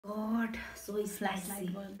so spicy.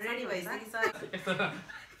 Ready भइसक्यो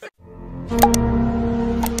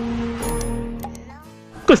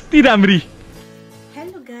कस्ती राम्री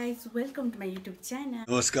Hello guys, welcome to my YouTube channel.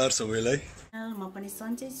 नमस्कार सबैलाई म पनि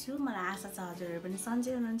सन्चै छु मलाई आशा छ हजुरहरु पनि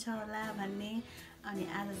सन्चै हुनुहुन्छ होला भन्ने अनि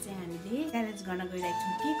आज चाहिँ हामीले च्यालेन्ज गर्न गइरहेको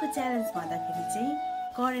छौं के को च्यालेन्ज भन्दाखेरि चाहिँ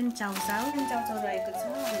करेन्ट चाउचाउ रहेको छ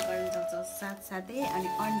अनि करेन्ट चाउचाउ साथसाथै अनि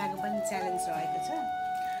अन्डाको पनि च्यालेन्ज रहेको छ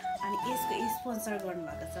अनि यसको स्पोन्सर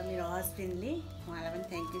गर्नुभएको छ मेरो हस्बेन्डले उहाँलाई पनि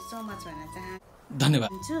थ्यांक यू सो मच भन्न चाहन्छु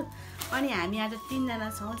धन्यवाद अनि हामी आज 3 जना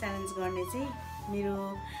छौं च्यालेन्ज गर्ने चाहिँ मेरो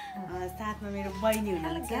साथमा मेरो बहिनी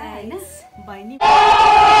हुनुहुन्छ हैन बहिनी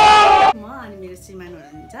म अनि मेरो श्रीमान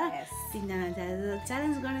हुनुहुन्छ 3 जना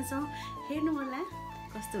च्यालेन्ज गर्ने छौं हेर्नु होला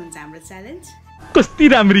कस्तो हुन्छ हाम्रो च्यालेन्ज कस्ती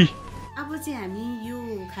राम्री अब चाहिँ हामी यो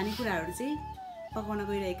खानेकुराहरु चाहिँ पकाउन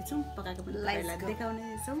गइरहेको छौं पकाएको पनि तपाईलाई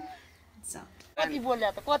देखाउने छौं कति बोल्या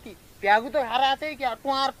त कति भ्यागु त खारा चाहिँ के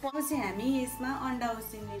टुवार चाहिँ हामी यसमा अन्डा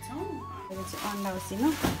उसिन्ने छौं यो चाहिँ अन्डा उसिन्नु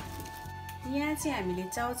यहाँ चाहिँ हामीले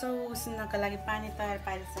चाउचाउ उसिन्नको लागि पानी तयार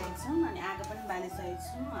पारिसकेका छौं अनि आगो पनि बालिसकेका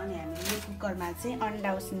छौं अनि हामीले यो कुकरमा चाहिँ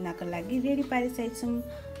अन्डा उसिन्नको लागि रेडी पारिसकेका छौं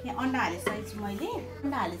यहाँ अन्डा हालिसकेको छु मैले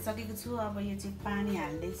अन्डा हालिसकेको छु अब यो चाहिँ पानी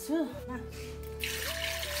हाल्दै छु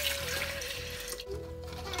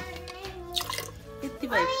यति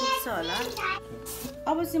भए पुग्छ होला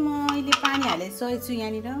अब चाहिँ मैले पानी हालिसकेको छु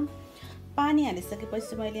यहाँनिर पानी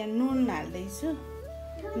हालिसकेपछि मैले यहाँ नुन हाल्दै छु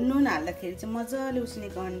नुन हाल्दाखेरि चाहिँ मजाले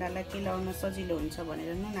उसिनेको अन्डालाई केलाउन सजिलो हुन्छ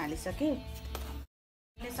भनेर नुन हालिसके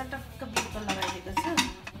मैले सटक्क बिर्को लगाइदिएको छु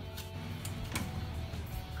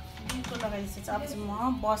बिर्को लगाइसकेपछि अब चाहिँ म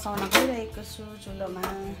बसाउन गइरहेको छु चुलोमा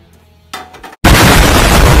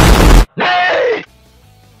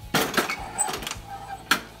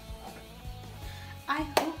आई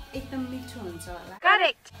होप एकदम मिठो हुन्छ होला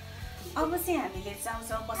करेक्ट अब चाहिँ हामीले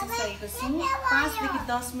चाउचाउ बसिसकेको छौं 5 देखि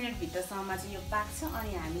 10 मिनेट भित्रसम्म चाहिँ यो पाक्छ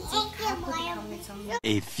अनि हामी चाहिँ खाएको देखाउने छौं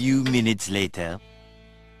A few minutes later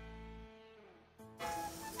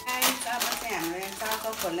guys अब चाहिँ हाम्रो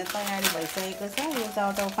चाउचाउ खोल्ने तयारी भइसकेको छ यो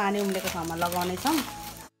चाउचाउ पानी उम्लेको ठाउँमा लगाउने छौं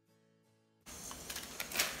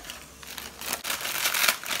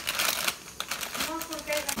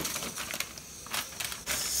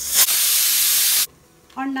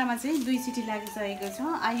अन्डामा चाहिँ 2 सिटी लागिसकेको छ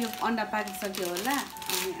यो अन्डा पाकिसक्यो होला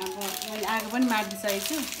अनि अब मैले आगो पनि मार्दिसकेको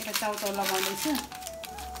छु यता चाउचाउ लगाउँदै छु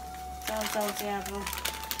चाउचाउ चाहिँ अब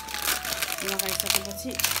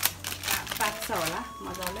लगाइसकेपछि पाक्छ होला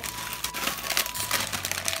मजाले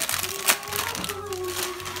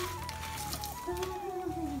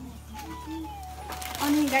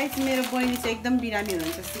अनि गाइस मेरो बहिनी चाहिँ एकदम बिरामी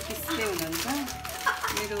हुनुहुन्छ सिकिस्तै हुनुहुन्छ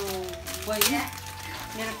मेरो बहिनी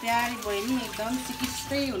मेरो प्यारी बहिनी एकदम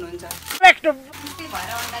सिकिस्तै हुनुहुन्छ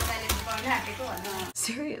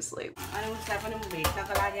Seriously. अनि उसलाई पनि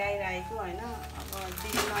भेट्नको लागि आइरहेको हैन अब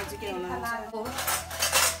दिदी नजिकै हुनुहुन्छ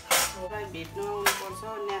भेट्नु आउनुपर्छ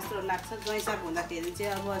न्यास्रो लाग्छ जैसाप हुँदाखेरि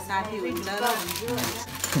चाहिँ अब साथी हुन्छ र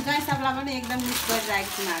जैसापलाई पनि एकदम मिस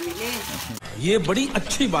गरिरहेको छौँ हामीले ये बड़ी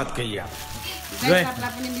अच्छी बात कही आप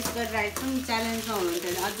जैसापलाई पनि मिस गरिरहेको छौँ च्यालेन्जमा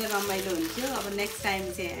हुनुहुन्थ्यो भने अझै रमाइलो हुन्थ्यो अब नेक्स्ट टाइम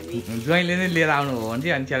चाहिँ हामी ज्वाइँले नै लिएर आउनु हो भने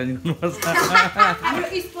चाहिँ अनि च्यालेन्ज गर्नुपर्छ हाम्रो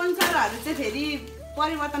स्पोन्सरहरू चाहिँ फेरि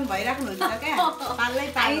परिवर्तन भइराख्नुहुन्छ क्या पाल्लै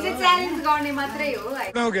हामी चाहिँ च्यालेन्ज गर्ने मात्रै हो है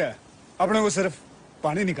हो गया अपने को सिर्फ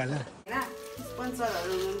पानी निकालना है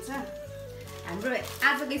स्पोन्सरहरू हुनुहुन्छ हाम्रो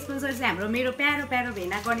आजको स्पोन्सर चाहिँ हाम्रो मेरो प्यारो प्यारो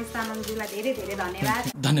भेना गणेश तामाङज्यूलाई धेरै धेरै धन्यवाद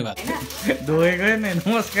धन्यवाद हैन धोएको नै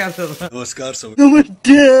नमस्कार सर नमस्कार सब गणेश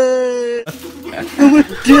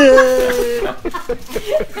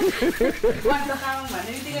तामाङ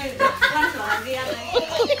भन्ने बित्तिकै गणेश भगवान्को याद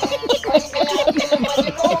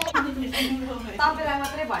तपाईलाई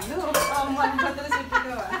मात्रै भन्नु मन मात्रै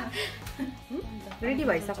सुटेको रेडी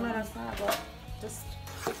भइसक्नु रहेछ अब जस्ट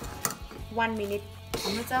 1 मिनेट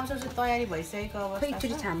हाम्रो चाउचाउ चाहिँ तयारी भइसकेको खै अवस्था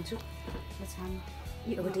एकचोटि छाम्छु छाम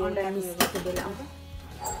यो अन्डा मिसको बेला आउँछ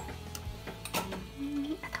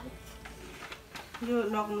यो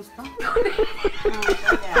लग्नुस् त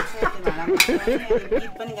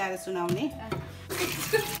गीत पनि गाएर सुनाउने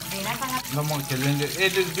ल म खेल्ने ए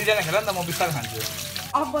त्यो दुईजना खेल नि त म बिस्तारै खान्छु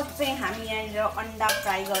अब चाहिँ हामी यहाँनिर अन्डा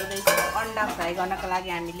फ्राई गर्दैछौँ अन्डा फ्राई गर्नको लागि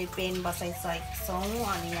हामीले पेन बसाइसकेको छौँ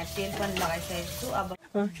अनि यहाँ तेल पनि लगाइसकेको छु अब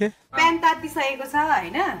प्यान तातिसकेको छ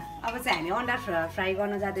हैन अब चाहिँ हामी अन्डा फ्राई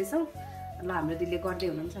गर्न जाँदैछौँ ल हाम्रो दिदीले गर्दै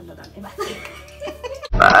हुनुहुन्छ नि त धन्यवाद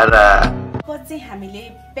अब चाहिँ हामीले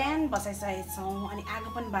प्यान बसाइसकेको छौँ अनि आगो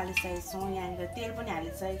पनि बालिसकेको छौँ यहाँनिर तेल पनि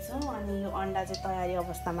हालिसकेको छौँ अनि यो अन्डा चाहिँ तयारी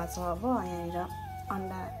अवस्थामा छ अब यहाँनिर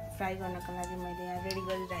अन्डा फ्राई गर्नको लागि मैले यहाँ रेडी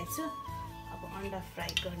गरिरहेको छु अब अन्डा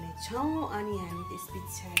फ्राई गर्ने छौँ अनि हामी त्यस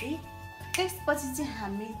पछाडि त्यसपछि चाहिँ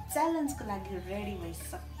हामी च्यालेन्जको लागि रेडी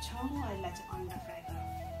भइसक्छौँ अहिले चाहिँ अन्डा फ्राई गरौँ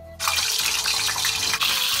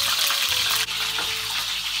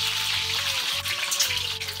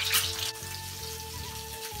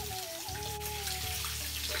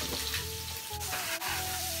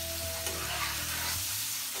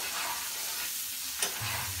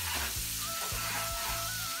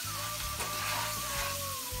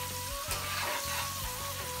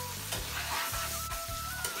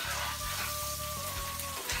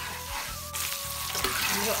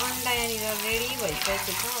हाम्रो अन्डा यहाँनिर रेडी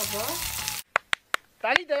भइसकेको छ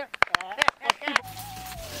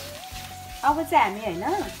अब चाहिँ हामी होइन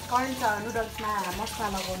करेन्ट नुडल्समा मसला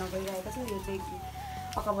लगाउन गइरहेको छौँ यो चाहिँ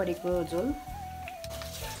पकाबरीको झोल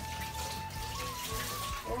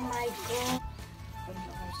ओ माई गॉड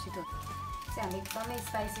छिटो चाहिँ हामी एकदमै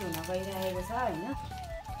स्पाइसी हुन गइरहेको छ होइन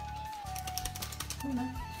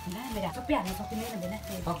सबै हाल्न सकिँदैन बेला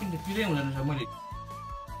पिरै हुँदैन छ मैले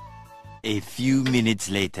A few minutes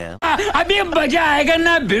later. अभी मजा आएगा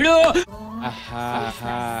ना भिडो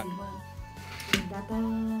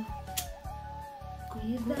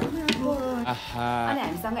अनि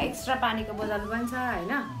हामीसँग एक्स्ट्रा पानीको बोतल पनि छ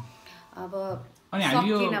होइन अब अनि हामी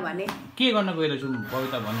यो सकिन भने के गर्न गइरहेछौँ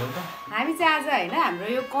कविता भन्दै त हामी चाहिँ आज होइन हाम्रो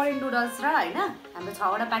यो करेन्ट नुडल्स र होइन हाम्रो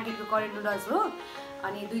 6 वटा प्याकेटको करेन्ट नुडल्स हो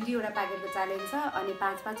अनि 2-2 वटा प्याकेटको च्यालेन्ज छ अनि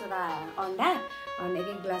 5-5 वटा अन्डा अनि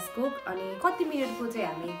 1-1 ग्लास कोक अनि कति मिनेटको चाहिँ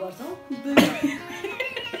हामी गर्छौँ 2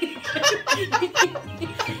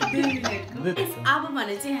 मिनेटको अब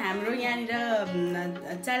भने चाहिँ हाम्रो यहाँनिर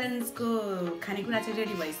च्यालेन्जको खानेकुरा चाहिँ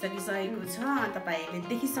रेडी भइसकिसकेको छ तपाईँहरूले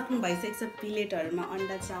देखिसक्नु भइसकेको छ प्लेटहरूमा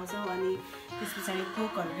अन्डा चाउचाउ अनि त्यस पछाडि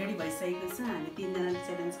कोकहरू रेडी भइसकेको छ हामी 3 जना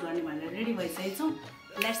च्यालेन्ज गर्ने भनेर रेडी भइसकेको छौँ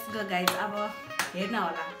लेट्स गो गाइज अब हेर्न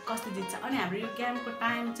होला कस्तो जित्छ अनि हाम्रो यो गेमको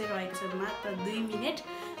टाइम चाहिँ रहेको छ मात्र 2 मिनेट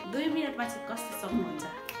 2 मिनेटमा चाहिँ कस्तो सक्नुहुन्छ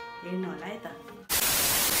हेर्नु होला है त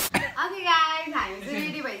ओके गाइस हामी चाहिँ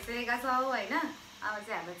रेडी भइसकेका छौँ होइन अब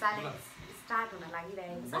चाहिँ हाम्रो च्यालेन्ज स्टार्ट हुन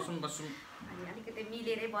लागिरहेको छ बसौँ अनि अलिकति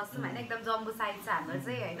मिलेरै बस्छौँ होइन एकदम जम्बो साइज छ हाम्रो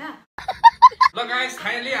चाहिँ होइन ल गाइस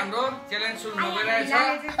फाइनली हाम्रो च्यालेन्ज सुरु हुन गइरहेछ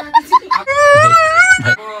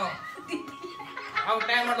अब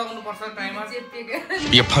टाइमर लगाउनु पर्छ टाइमर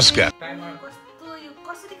ये फंस गया टाइमर कस्तो यो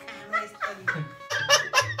कसरी खानु यस्तो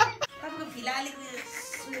तपाईँको फिलहाल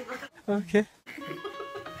ओके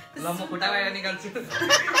ल म खुट्टा बाहिर निकाल्छु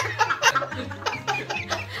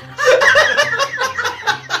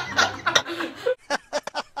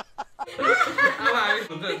अब हामी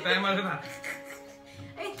टाइमर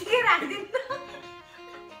यतिकै राखिदिनु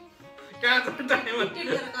कहाँ छ टाइमर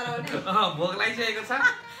भोक लागिसकेको छ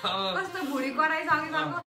कस्तो भुँडी कराइसकिसक्यो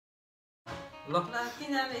ल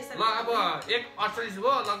अब 1:48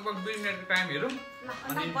 भयो लगभग 2 मिनेटको टाइम हेरौँ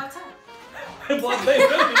अनि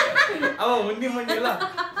अब हुन्नी मुन्नी ल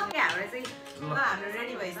हाम्रो चाहिँ हाम्रो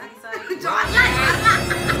रेडी भइसकिसक्यो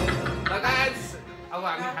ल गाइस अब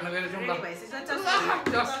हामी खान गइरहेछौँ ल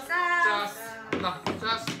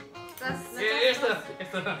चस ए यस्तो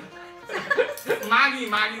मागी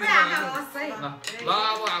ल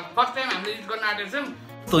अब फर्स्ट टाइम हामीले युज गर्न आँटेको छौँ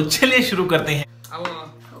तो चलिए शुरू करते हैं अब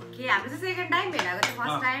ओके हाम्रो चाहिँ सेकेन्ड टाइम भेटाएको थियो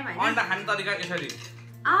फर्स्ट टाइम हैन अन्डा खाने तरिका यसरी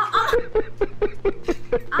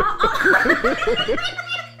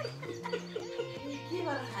के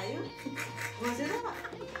गरेर खायो बसेर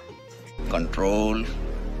Control.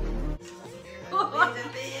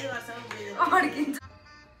 अड्किन्छ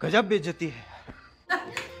गजब बेइज्जती है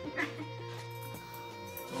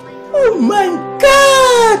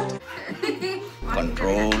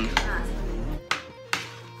Control.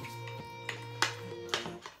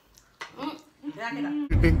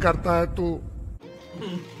 मीटिंग करता है तू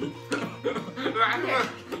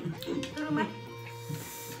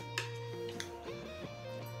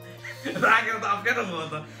राखेर त अब के त भयो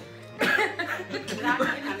त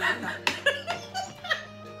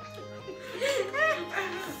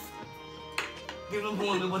किन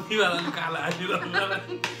मोलको बत्तीवाला काला हालिरहनु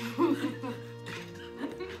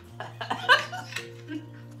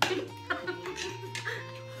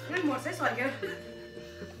मोर्सै स्वर्ग्यो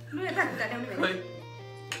लु यता खुट्टा ल्याउनु खै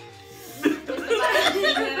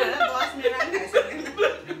बस्ने राख्न खाइसक्दैन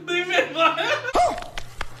 2 मिनेट भयो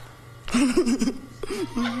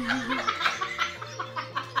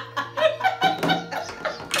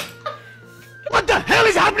What the hell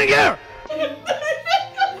is happening here?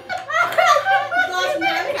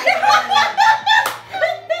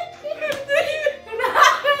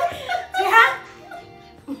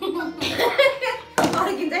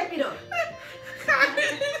 अड्किन्छ है पिरो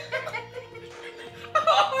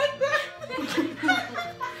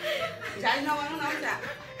झाइ नबनाउनु न आउँछ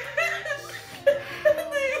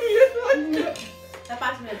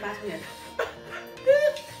 5 मिनट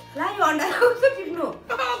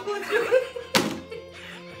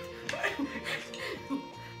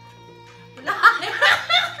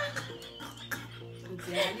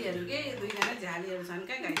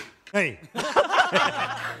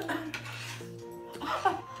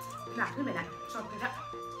राख्नु बेला सकेर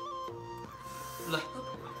ल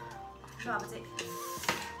अब चाहिँ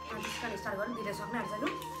चिकन स्टार्ट गर्नु दिँदै सक्नु आँट्छ लु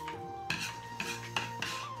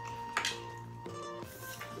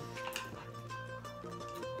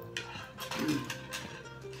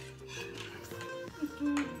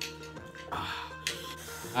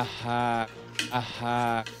Aha.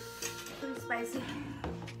 स्पाइसी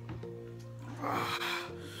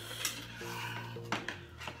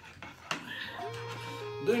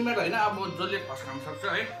 2 मिनेट हैन अब जसले फर्स्ट खान सक्छ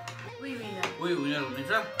है उही विनर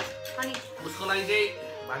हुनेछ अनि उसको लागि चाहिँ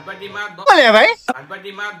भातबाटीमा भाई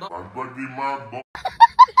भातबाटीमा 10,000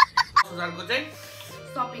 को चाहिँ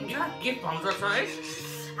सपिङ छ गिफ्ट भाउचर छ है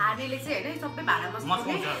हार्नेले चाहिँ हैन सबै भाडामा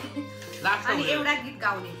मस्काउँछ लास्टमा अनि एउटा गीत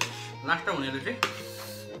गाउने लास्टमा हुनेले चाहिँ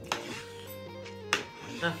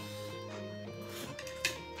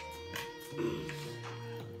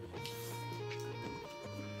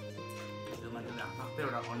यो मान्छेले आफ्नै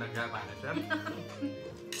एउटा अन्डा ग्या पारेछ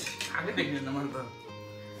आगे देख्दैन मन त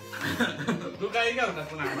लुकाइ क्या हुन्छ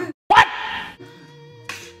कुनामा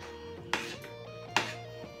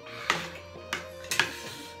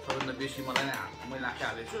सबभन्दा बेसी मलाई नै मैले आँखा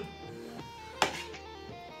हालेछु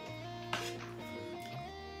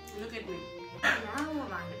Look at me.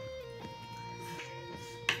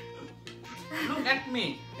 Look at me.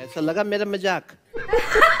 कैसा लगा मेरा मजाक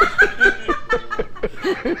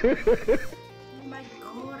Oh my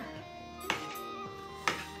god.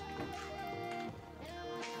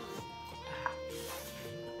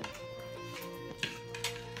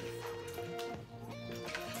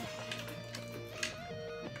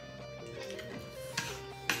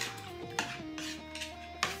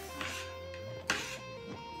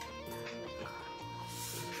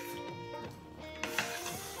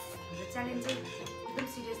 च्यालेन्ज चाहिँ एकदम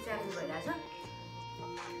सिरियस च्यालेन्ज भइरहेछ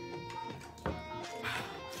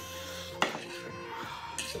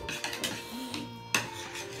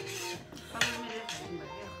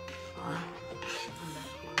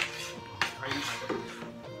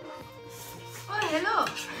ओ हेलो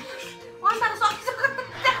अन्डा त सकिसक्यो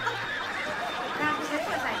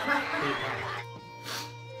साइडमा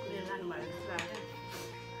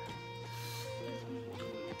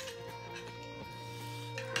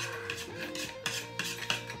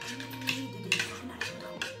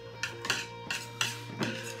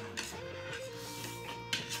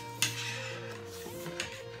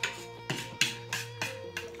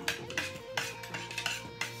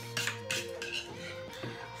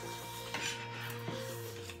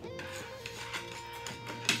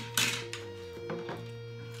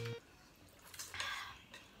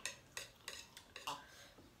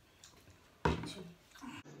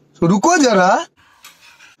रुको जरा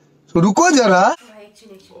रुको जरा एकछिन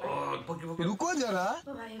रुको जरा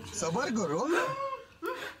सबर करो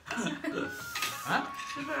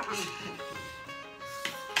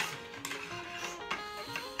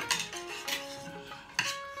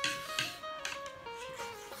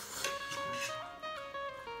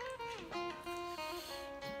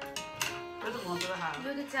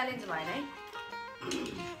यो त च्यालेन्ज भएन है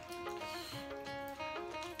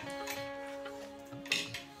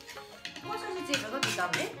कसरी चेक गर्नु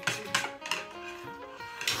तपाईँले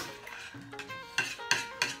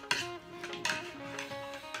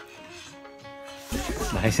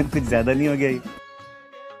भाई साहब कुछ ज्यादा नहीं हो गया ये?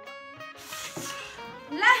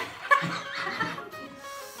 ला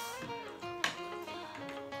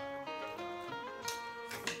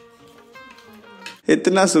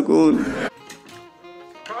इतना सुकून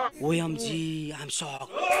OMG, I'm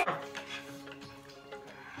shocked.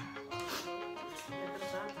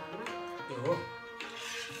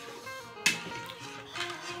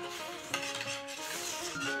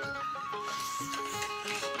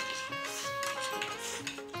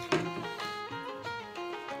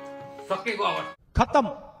 सकेको अब खत्म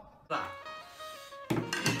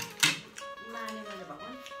माने मैले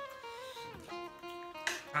भगवान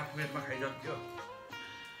 5 मिनेटमा खाइसक्यो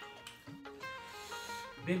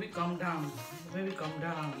बेबी कम डाउन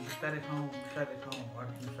बिस्तारै खाउँ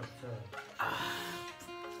हट्नु सक्छ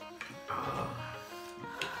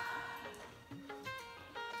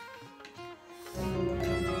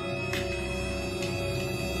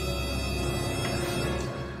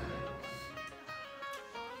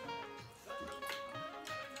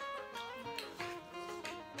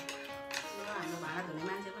हाम्रो भाँडा धुने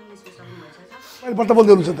मान्छे पनि निस्किसक्नु भइसक्छ मैले पत्ता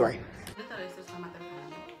बोल्दै हुनुहुन्छ तपाईँ तर यस्तो समातेर खाना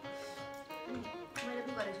मैले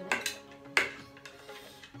पनि गरेको छुइनँ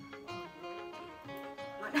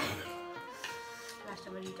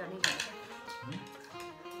लास्टमा रिटर्नै गरेछ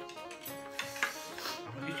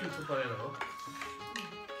अब 20 को परेर हो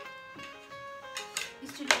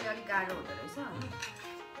स्टिलले अलिक गाह्रो हुँदो रहेछ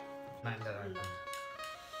ल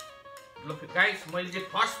गाइस मैले चाहिँ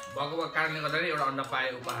फर्स्ट भएको कारणले गर्दाखेरि एउटा अन्डा पाएँ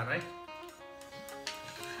उपहार है।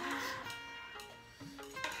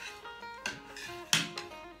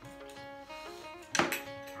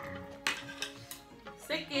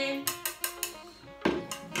 सेकेन्ड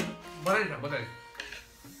बधाई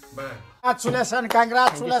Congratulations,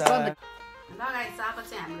 congratulations. ल गाइस अब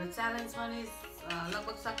चाहिँ हाम्रो च्यालेन्ज पनि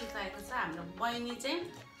लगभग सकिसकेको छ। हाम्रो बहिनी चाहिँ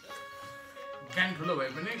ग्याङ ठुलो भए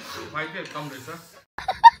पनि फाइदै कम रहेछ।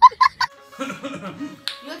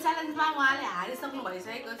 यो च्यालेन्जमा उहाँले हारिसक्नु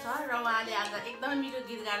भइसकेको छ र उहाँले आज एकदमै मिठो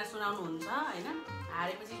गीत गाएर सुनाउनुहुन्छ हैन।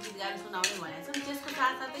 हारेपछि गीत गाएर सुनाउने भनेको छ। त्यसको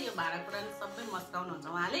साथसाथै यो भाँडाकुँडा सबै मस्काउनुहुन्छ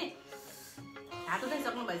उहाँले। हात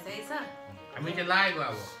उठाइसक्नु भइसकेको छ। हामी चाहिँ लागेको अब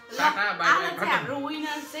टाटा बाइ बाइ। हाम्रो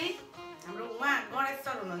विनर चाहिँ हाम्रो उहाँ गणेश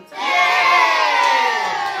सर हुनुहुन्छ।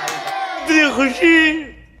 इतनी खुशी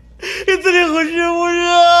मुझे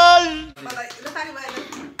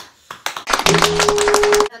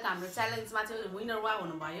हाम्रो च्यालेन्जमा चाहिँ विनर उहाँ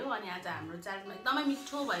हुनुभयो अनि आज हाम्रो च्यालेन्जमा एकदमै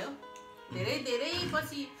मिठो भयो। धेरै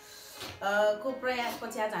पछि को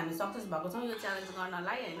प्रयासपछि आज हामी सक्सेस भएको छौँ यो च्यालेन्ज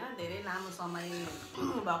गर्नलाई हैन। धेरै लामो समय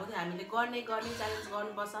भएको थियो। हामीले गर्ने च्यालेन्ज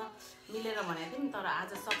गर्नुपर्छ मिलेर भनेको थियौँ तर आज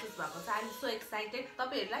सक्सेस भएको छ। आइ एम सो एक्साइटेड।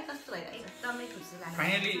 तपाईहरुलाई कस्तो भइरहेको छ? एकदमै खुसी लाग्यो।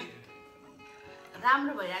 फाइनली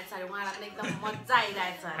राम्रो भइरहेको छ। उहाँलाई पनि एकदम मजा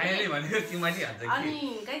आइरहेको छ। फाइनली भनेको तिमीले हात अनि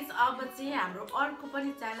गाइस अब चाहिँ हाम्रो अर्को पनि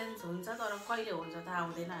च्यालेन्ज हुन्छ तर कहिले हुन्छ थाहा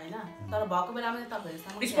हुँदैन हैन। तर भएको बेलामा चाहिँ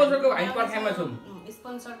तपाईहरुसँग स्पोन्सरको हामी पर्खाइमा छौँ।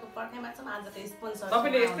 स्पोन्सरको पर्खाइमा छौँ। आजको स्पोन्सर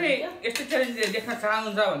तपाईले यस्तै च्यालेन्ज देख्न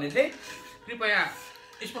चाहनुहुन्छ भने चाहिँ कृपया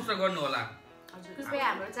स्पोन्सर गर्नु होला। हजुर कृपया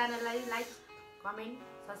हाम्रो च्यानललाई like comment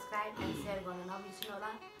subscribe and share गर्न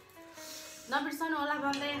नबिर्सनु होला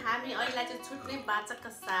भन्दै हामी अहिले चाहिँ छुट्ने वाचकका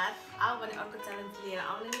साथ आऊ भने अर्को च्यालेन्ज लिएर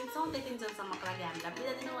आउने नै छौँ। त्यतिन्जेलसम्मको लागि हामीलाई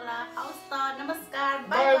बिदा दिनु होला। हवस् त नमस्कार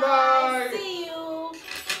बाइ बाइ सी यू।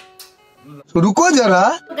 रुको जरा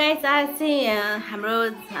गाइस आज चाहिँ हाम्रो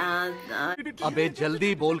अबे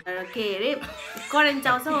जल्दी बोल के अरे करेन्ट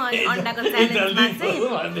चाउँछ अन्डाको च्यालेन्जमा चाहिँ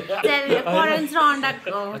करेन्ट र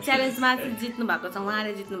अन्डाको च्यालेन्जमा चाहिँ जित्नु भएको छ।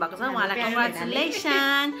 उहाँले जित्नु भएको छ। उहाँलाई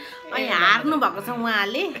कङ्ग्रेचुलेसन। अनि हार्नु भएको छ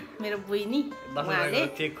उहाँले मेरो बहिनी। उहाँलाई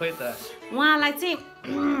चाहिँ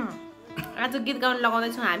आज गीत गाउन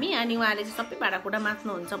लगाउँदैछौँ हामी। अनि उहाँले चाहिँ सबै भाँडाकुँडा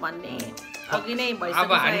मात्नुहुन्छ भन्ने अघि नै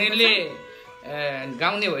भइसक्यो।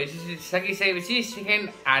 गाउने भइसकिसकेपछि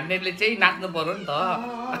सेकेन्ड हार्नेले चाहिँ नाच्नु पर्यो नि त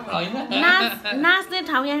हैन। नाच्ने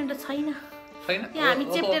ठाउँ यहाँनिर छैन। यहाँ हामी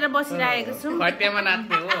चेप्टेर बसिरहेको छौँ। खट्यामा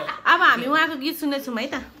नाच्ने हो। अब हामी उहाँको गीत सुन्दैछौँ है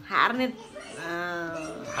त। हार्ने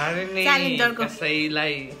च्यालेन्जरको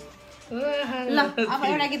कसैलाई ल अब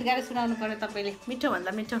एउटा गीत गाएर सुनाउनु पर्यो तपाईले मिठो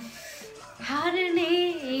भन्दा मिठो। हार्ने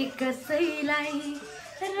कसैलाई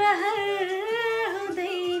रहर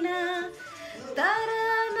हुँदैन तर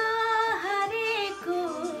नहारेको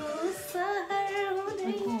सहर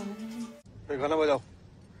हुँदैन। गाना बजाऊ।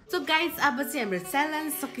 सो गाइज अब चाहिँ हाम्रो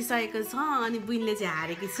च्यालेन्ज सकिसकेको छ अनि बुइनले चाहिँ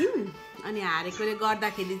हारेकी छिन्। अनि हारेकोले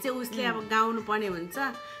गर्दाखेरि चाहिँ उसले अब गाउनु पर्ने हुन्छ।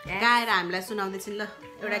 गाएर हामीलाई सुनाउँदैछिन्। ल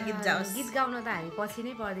एउटा गीत जाओस्। गीत गाउन त हामी पछि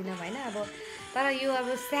नै पर्दैन होइन। अब तर यो अब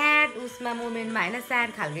स्याड उसमा मोमेन्टमा होइन स्याड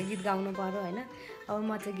खालको गीत गाउनु पर्यो होइन। अब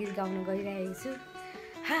म चाहिँ गीत गाउन गइरहेको छु।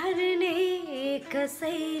 हार्ने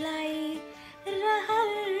कसैलाई रहर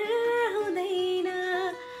हुँदैन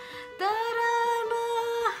तर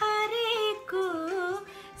नहारेको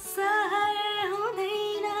सहर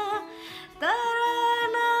हुँदैन तर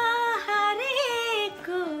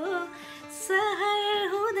नहारेको सहर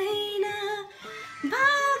हुँदैन।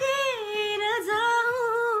 भागेर जाऊ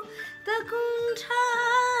त कुन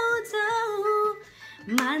ठाउँ जाऊ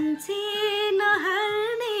मान्छे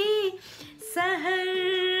नहार्ने सहर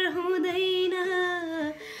हुँदैन।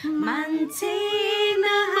 मान्छे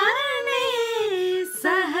नहार्ने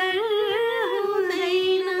सहर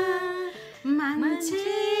हुँदैन।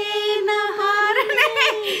 मान्छे नहार्ने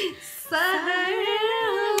सहर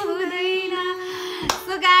हुँदैन।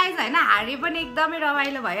 सो गाइज होइन हारे पनि एकदमै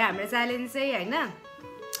रमाइलो भयो हाम्रो च्यालेन्ज चाहिँ होइन।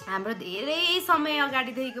 हाम्रो धेरै समय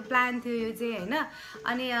अगाडिदेखिको प्लान थियो यो चाहिँ होइन।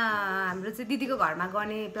 अनि हाम्रो चाहिँ दिदीको घरमा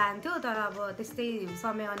गर्ने प्लान थियो तर अब त्यस्तै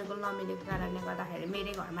समय अनुकूल नमिलेको कारणले गर्दाखेरि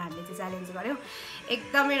मेरै घरमा हामीले चाहिँ च्यालेन्ज गऱ्यौँ।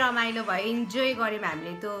 एकदमै रमाइलो भयो। इन्जोय गऱ्यौँ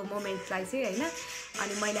हामीले त्यो मोमेन्ट्सलाई चाहिँ होइन।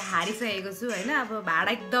 अनि मैले हारिसकेको छु होइन। अब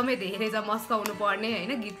भाडा एकदमै धेरै छ मस्काउनु पर्ने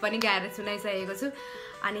होइन। गीत पनि गाएर सुनाइसकेको छु।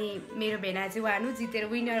 अनि मेरो भेना चाहिँ वानु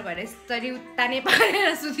जितेर विनर भएर यसरी उत्ताने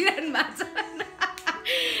पारेर सुतिरहनु भएको छ।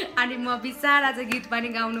 अनि म बिचारा चाहिँ गीत पनि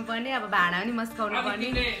गाउनु पर्ने अब भाँडा पनि मस्काउनु पर्ने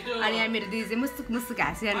अनि यहाँ मेरो दिदी चाहिँ मुसुक मुसुक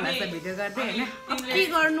हाँसिरहनु भएको छ भिडियो गर्दै होइन के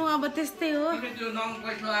गर्नु अब त्यस्तै हो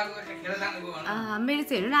मेरो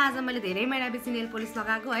चाहिँ हेर्नु न आज मैले धेरै महिनापछि नेल पोलिस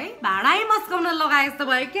लगाएको है भाँडै मस्काउन लगाए जस्तो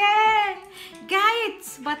भयो के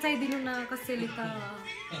गाइज बचाइदिनु न कसैले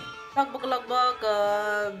त लगभग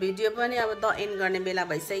भिडियो पनि अब द एन्ड गर्ने बेला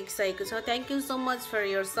भइसकेको छ thank you so much for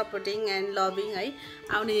your supporting and loving है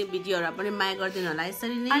आउने भिडियोहरू पनि माया गरिदिनु होला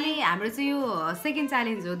यसरी नै अनि हाम्रो चाहिँ यो सेकेन्ड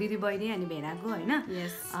च्यालेन्ज हो दिदी बहिनी अनि भेनाको होइन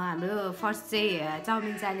हाम्रो फर्स्ट चाहिँ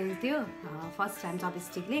चाउमिन च्यालेन्ज थियो फर्स्ट टाइम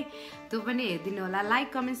चपस्टिकले त्यो पनि हेरिदिनु होला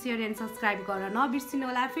like comment share and subscribe गर्न नबिर्सिनु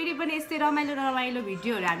होला फेरि पनि यस्तै रमाइलो रमाइलो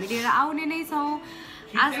भिडियोहरू हामी लिएर आउने नै छौँ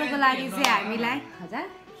आजको लागि चाहिँ हामीलाई हजुर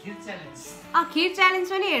खिर च्यालेन्ज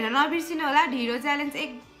पनि हेर्न नबिर्सिनु होला ढिँडो च्यालेन्ज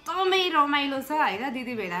एकदमै रमाइलो छ होइन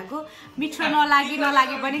दिदी भेडाको मिठो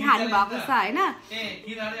नलागे पनि खानु भएको छ होइन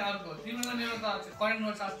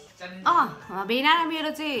भेना र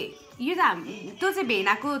मेरो चाहिँ यो त त्यो चाहिँ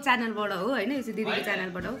भेनाको च्यानलबाट हो होइन यो चाहिँ दिदीको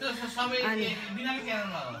च्यानलबाट हो अनि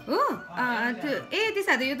हो त्यो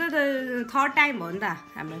त्यसो भए यो त थर्ड टाइम हो नि त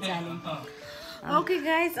हाम्रो च्यालेन्ज ओके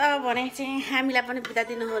गाइज अब भने चाहिँ हामीलाई पनि बिदा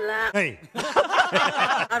दिनु होला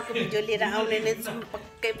अर्को भिडियो लिएर आउने नै छौँ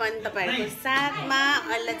पक्कै पनि तपाईँहरूको साथमा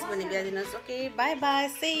अहिले चाहिँ भने बिदा दिनुहोस् okay by by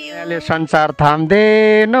C you संसार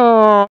थाम्दैन